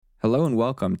Hello and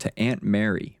welcome to Aunt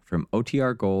Mary from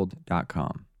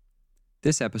OTRGold.com.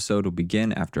 This episode will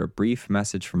begin after a brief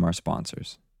message from our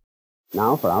sponsors.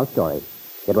 Now for our story.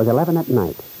 It was 11 at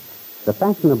night. The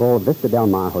fashionable Vista Del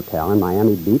Mar Hotel in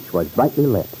Miami Beach was brightly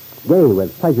lit, gay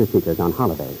with pleasure seekers on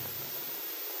holidays.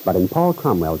 But in Paul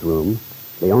Cromwell's room,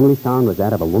 the only sound was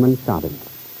that of a woman sobbing.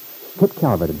 Kit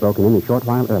Calvert had broken in a short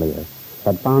while earlier,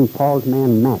 had found Paul's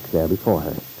man Max there before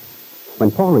her.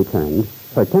 When Paul returned,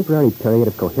 her temporary period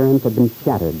of coherence had been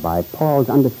shattered by Paul's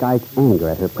undisguised anger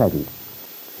at her presence,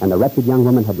 and the wretched young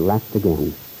woman had lapsed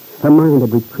again. Her mind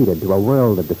had retreated to a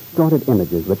world of distorted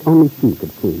images which only she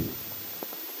could see.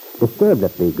 Disturbed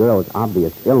at the girl's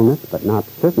obvious illness, but not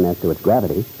certain as to its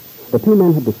gravity, the two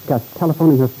men had discussed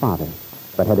telephoning her father,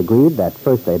 but had agreed that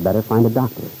first they'd better find a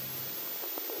doctor.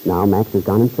 Now Max has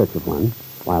gone in search of one,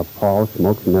 while Paul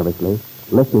smokes nervously,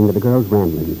 listening to the girl's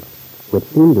ramblings, which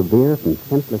seemed to veer from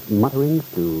senseless mutterings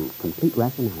to complete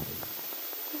rationality.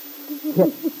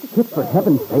 Kit, for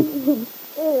heaven's sake.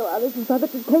 Here you are, Mrs.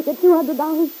 Roberts. Take it,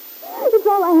 $200. It's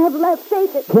all I have left.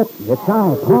 Take it. Kit, it's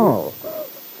I, Paul.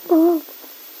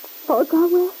 Paul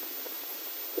Cromwell?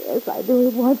 Yes, I knew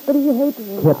he was, but he hates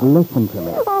me. Kit, listen to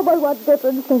me. Oh, but what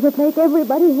difference does it make?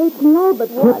 Everybody hates me, all but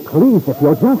one. Kit, please, if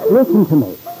you'll just listen to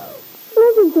me.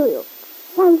 Listen to you?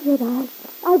 Why should I?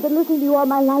 I've been listening to you all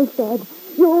my life, Dad.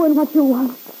 You and what you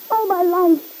want. All my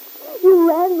life. You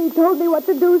ran me, told me what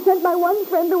to do, sent my one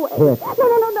friend away. Kit. No,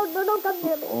 don't come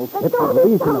near me. Oh, Let Kit, go.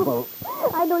 be reasonable.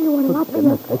 I know you want to lock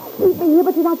me up. Keep me here,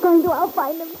 but you're not going to. I'll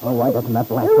find him. Oh, why doesn't that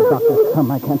blasted doctor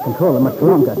come? I can't control him much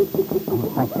longer.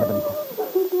 Oh, thank heaven.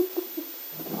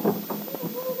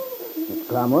 Miss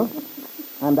Cromwell,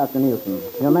 I'm Dr. Nielsen.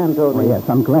 Your man told me... Oh, yes,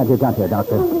 I'm glad you got here,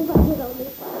 Doctor.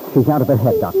 She's out of her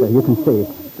head, Doctor. You can see.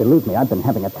 Believe me, I've been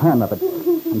having a time of it.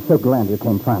 I'm so glad you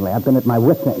came finally. I've been at my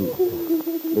wit's end.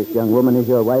 This young woman is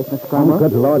your wife, Miss Oh, Cromwell?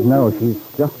 good Lord, no. She's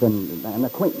just an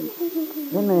acquaintance.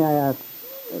 Then may I ask,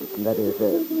 that is,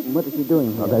 what is she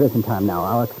doing here? Oh, there isn't time now.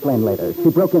 I'll explain later. She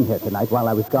broke in here tonight while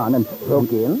I was gone and...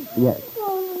 Broke in? Yes.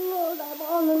 I'm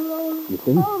all alone. You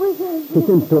see? She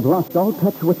seems to have lost all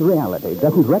touch with reality.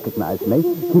 Doesn't recognize me.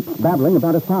 Keeps babbling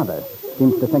about her father.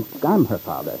 Seems to think I'm her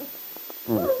father.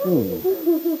 I see.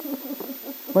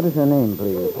 What is her name,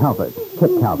 please? Calvert. Kit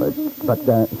Calvert. But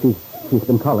she's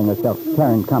been calling herself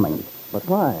Karen Cummings. But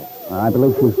why? I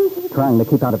believe she's trying to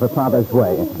keep out of her father's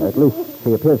way. At least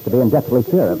she appears to be in deathly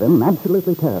fear of him.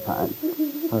 Absolutely terrified.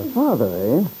 Her father,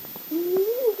 eh?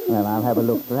 Well, I'll have a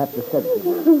look. Perhaps a sedative.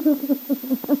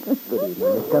 Good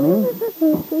evening, Miss Cummings.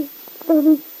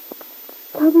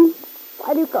 Cummings?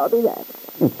 Why do you call me that?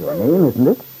 It's your name, isn't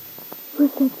it? Who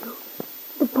sent you?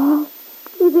 It's Paul.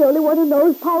 He's the only one who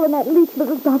knows. Paul and that leech,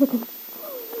 Mrs. Donovan.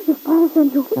 If Paul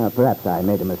sent you... Perhaps I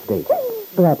made a mistake.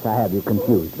 Perhaps I have you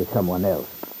confused with someone else.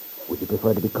 Would you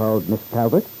prefer to be called Miss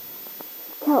Calvert?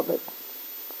 Calvert.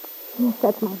 Yes,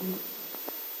 that's my name.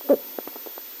 But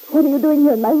what are you doing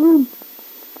here in my room?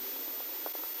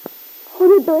 What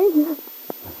are you doing here?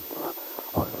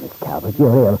 Oh, Miss Calvert,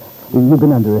 you're ill. You've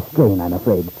been under a strain, I'm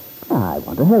afraid. I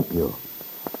want to help you.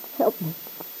 Help me.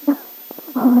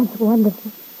 Oh, that's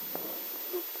wonderful.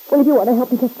 Well, if you want to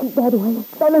help me, just keep Dad away.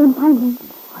 Don't let him find me.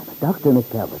 I'm a doctor, Miss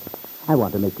Calvert. I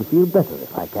want to make you feel better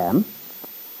if I can.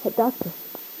 A doctor?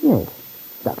 Yes,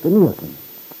 Dr. Nielsen.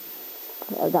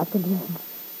 Well, Dr. Nielsen,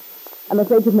 I'm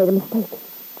afraid you've made a mistake.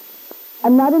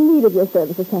 I'm not in need of your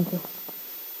services, thank you.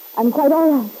 I'm quite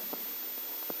all right.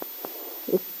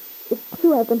 It's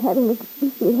true I've been having this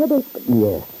beastly headache, but...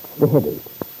 Yes, the headache.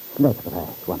 That's what I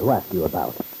want to ask you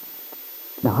about.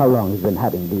 Now, how long have you been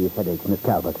having these headaches, Miss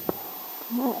Calvert?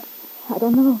 I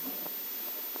don't know.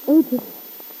 Ages.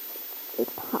 They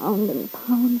pound and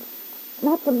pound.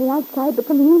 Not from the outside, but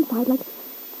from the inside, like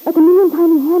a million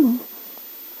tiny hammers.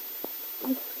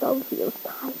 My skull feels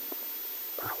tight.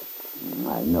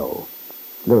 I know.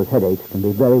 Those headaches can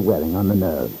be very wearing on the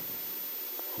nerves.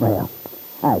 Well,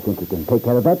 I think you can take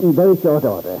care of that in very short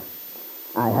order.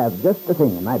 I have just the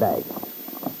thing in my bag.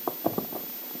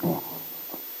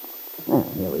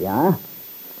 Here we are.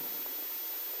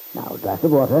 Now, a glass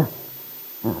of water.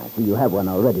 I see you have one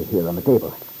already here on the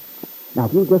table. Now,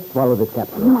 if you just swallow this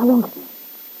capsule. No, I won't.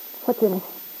 What's in it?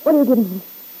 What are you giving me?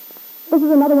 This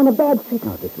is another one of bad tricks.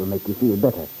 Now, this will make you feel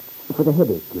better. For the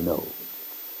headache, you know.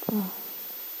 Oh,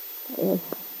 yes,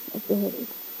 it's a headache.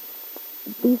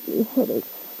 Beastly headache.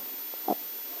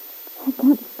 I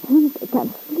can't think. I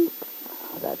can't sleep.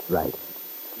 That's right.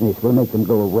 This will make them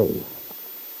go away.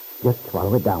 Just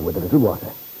swallow it down with a little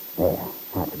water. There,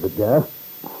 that's a good girl.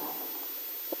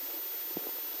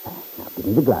 Now, give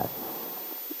me the glass.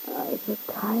 I'm so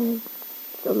tired,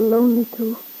 so lonely,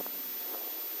 too.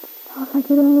 Oh, if I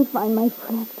could only find my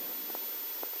friend.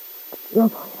 Your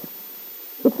voice.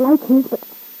 It's like his, but...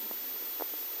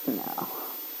 No.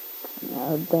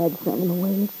 No, Dad sent him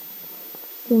away.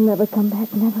 He'll never come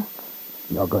back, never.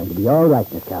 You're going to be all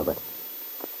right, Miss Calvert.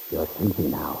 You're sleepy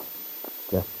now.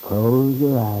 Just close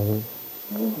your eyes.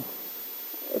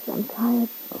 Yes, I'm tired.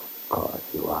 Of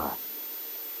course you are.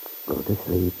 Go to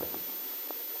sleep.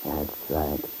 That's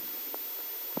right.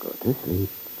 Go to sleep.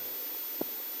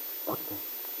 Doctor,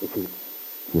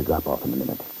 she'll drop off in a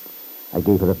minute. I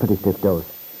gave her a pretty stiff dose.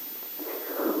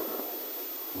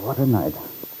 What a night.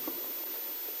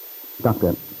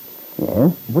 Doctor.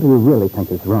 Yes? What do you really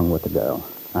think is wrong with the girl?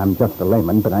 I'm just a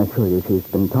layman, but I assure you she's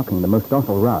been talking the most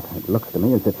awful rot. It looks to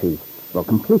me as if she's,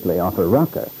 completely off her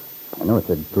rocker. I know it's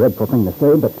a dreadful thing to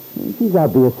say, but she's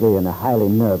obviously in a highly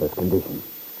nervous condition.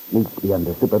 Needs to be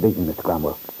under supervision, Mr.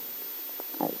 Cromwell.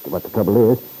 As to what the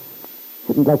trouble is,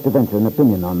 shouldn't like to venture an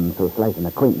opinion on so slight an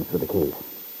acquaintance with the case.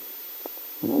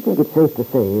 And I think it's safe to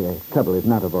say the trouble is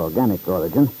not of organic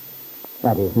origin.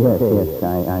 That is to say... Yes,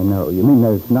 I know. You mean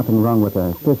there's nothing wrong with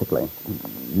her physically?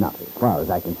 Not as far as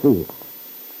I can see.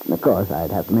 And of course,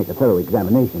 I'd have to make a thorough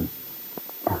examination.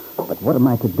 But what am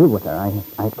I to do with her?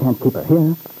 I can't keep her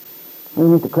here.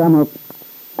 Well, Mr. Cromwell,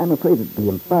 I'm afraid it'd be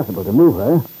impossible to move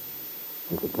her.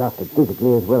 She's exhausted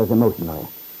physically as well as emotionally.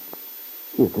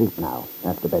 She'll sleep now.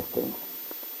 That's the best thing.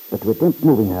 But to attempt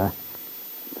moving her,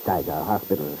 besides our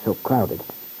hospital is so crowded,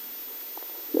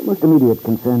 the most immediate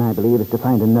concern, I believe, is to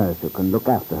find a nurse who can look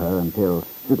after her until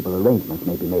suitable arrangements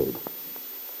may be made.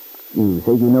 You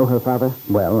say you know her father?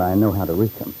 Well, I know how to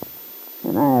reach him.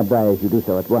 And I advise you do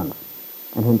so at once,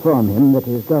 and inform him that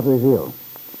his daughter is ill,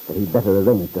 that he'd better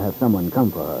arrange to have someone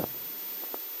come for her.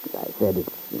 As I said,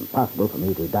 it's impossible for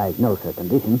me to diagnose her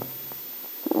condition.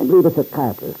 I believe a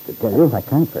psychiatrist to tell you. A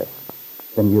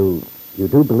psychiatrist? Then you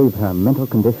do believe her mental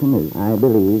condition is... I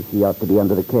believe she ought to be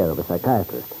under the care of a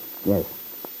psychiatrist. Yes.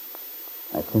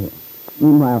 I see.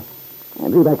 Meanwhile, I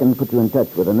believe I can put you in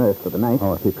touch with a nurse for the night.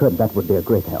 Oh, if you could, that would be a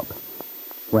great help.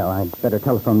 Well, I'd better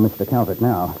telephone Mr. Calvert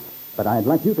now. But I'd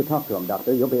like you to talk to him,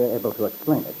 Doctor. You'll be able to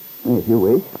explain it. If you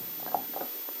wish.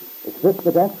 Is this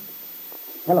the desk?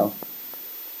 Hello.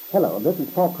 Hello, this is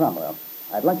Paul Cromwell.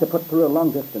 I'd like to put through a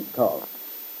long-distance call.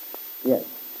 Yes.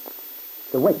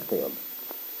 To Wakefield.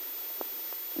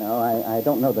 No, I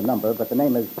don't know the number, but the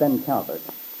name is Ben Calvert.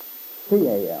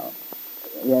 C-A-L.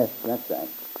 Yes, that's right.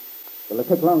 Will it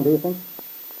take long, do you think?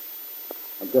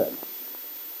 Oh, good.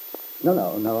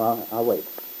 No, I'll wait.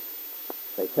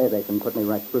 They say they can put me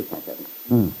right through, thank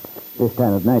heaven. This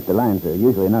time of night, the lines are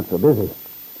usually not so busy.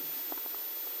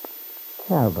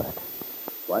 Calvert.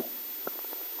 What?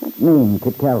 That name,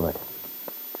 Kit Calvert.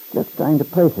 Just trying to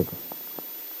place it.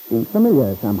 Seems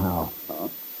familiar somehow. Oh?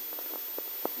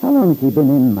 How long has he been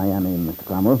in Miami, Mr.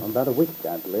 Cromwell? About a week,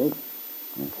 I believe.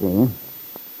 I see.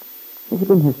 Has she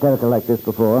been hysterical like this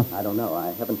before? I don't know.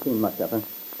 I haven't seen much of her.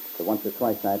 The once or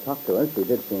twice I talked to her, she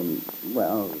did seem,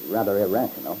 rather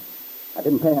irrational. I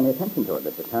didn't pay any attention to it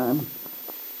at the time.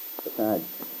 Besides,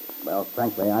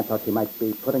 frankly, I thought she might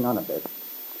be putting on a bit.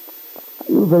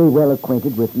 Are you very well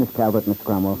acquainted with Miss Calvert, Miss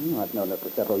Cromwell? I've known her for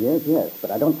several years, yes,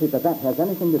 but I don't see that has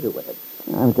anything to do with it.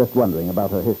 I was just wondering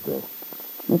about her history.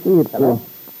 You see, it's... Hello?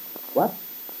 What?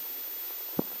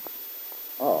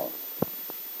 Oh,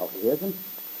 he isn't?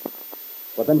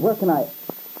 Well, then where can I...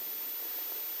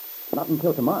 Not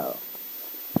until tomorrow.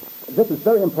 This is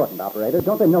very important, operator.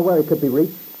 Don't they know where he could be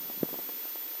reached?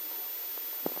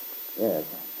 Yes,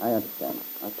 I understand.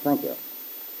 Thank you.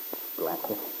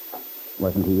 Glasses.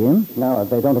 Wasn't he in? No,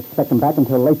 they don't expect him back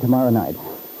until late tomorrow night.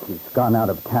 He's gone out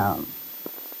of town.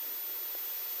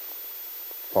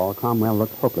 Paul Cromwell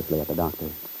looked hopelessly at the doctor.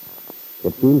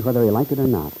 It seemed, whether he liked it or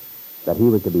not, that he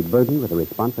was to be burdened with the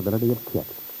responsibility of Kit,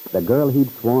 the girl he'd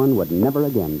sworn would never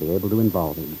again be able to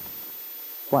involve him.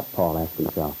 What, Paul asked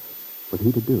himself, was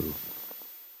he to do?